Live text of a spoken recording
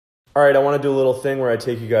All right, I want to do a little thing where I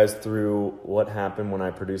take you guys through what happened when I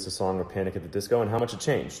produced a song with Panic at the Disco and how much it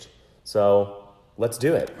changed. So let's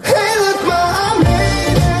do it.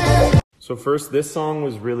 So first, this song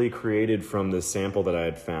was really created from this sample that I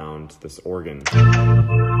had found, this organ.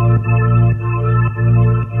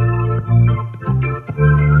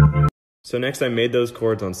 So next I made those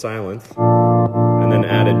chords on silent and then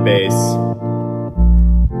added bass.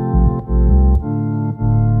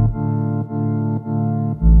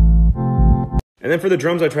 And then for the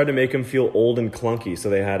drums, I tried to make them feel old and clunky, so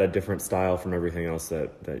they had a different style from everything else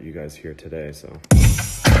that you guys hear today, so.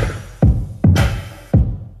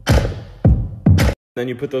 Then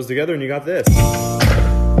you put those together and you got this.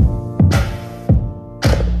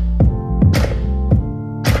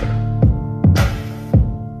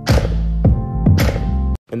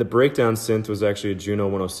 And the breakdown synth was actually a Juno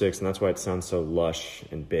 106, and that's why it sounds so lush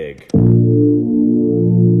and big.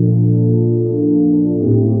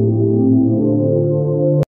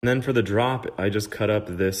 And then for the drop, I just cut up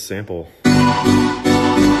this sample.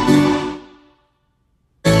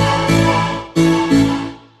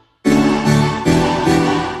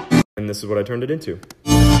 And this is what I turned it into.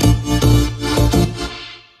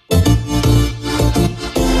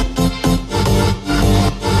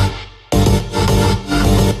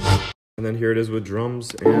 And then here it is with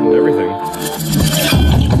drums and everything.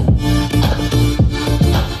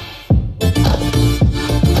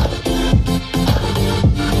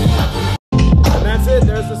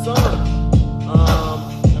 There's the song.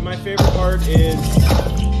 And my favorite part is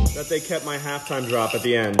that they kept my halftime drop at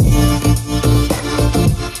the end.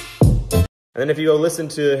 And then if you go listen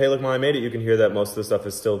to Hey Look Mom, I Made It, you can hear that most of the stuff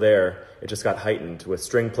is still there. It just got heightened with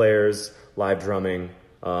string players, live drumming,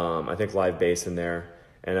 I think live bass in there,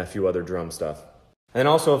 and a few other drum stuff. And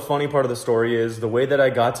also a funny part of the story is the way that I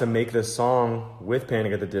got to make this song with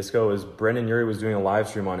Panic at the Disco is Brendan Urie was doing a live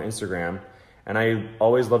stream on Instagram, and I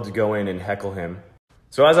always loved to go in and heckle him.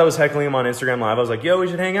 So as I was heckling him on Instagram Live, I was like, yo, we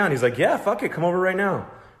should hang out. And he's like, yeah, fuck it, come over right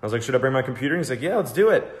now. I was like, should I bring my computer? And he's like, yeah, let's do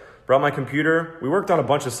it. Brought my computer. We worked on a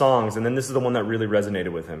bunch of songs, and then this is the one that really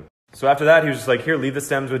resonated with him. So after that, he was just like, here, leave the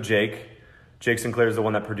stems with Jake. Jake Sinclair is the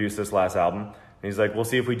one that produced this last album. And he's like, we'll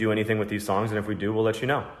see if we do anything with these songs, and if we do, we'll let you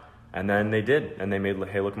know. And then they did, and they made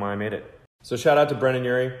Hey Look Mom, I Made It. So shout out to Brendan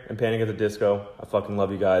Urie and Panic at the Disco. I fucking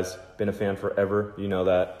love you guys. Been a fan forever, you know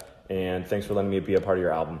that. And thanks for letting me be a part of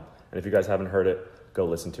your album. And if you guys haven't heard it, go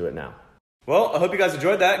listen to it now. Well, I hope you guys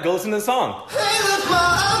enjoyed that. Go listen to the song. Hey, look,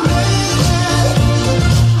 Mom,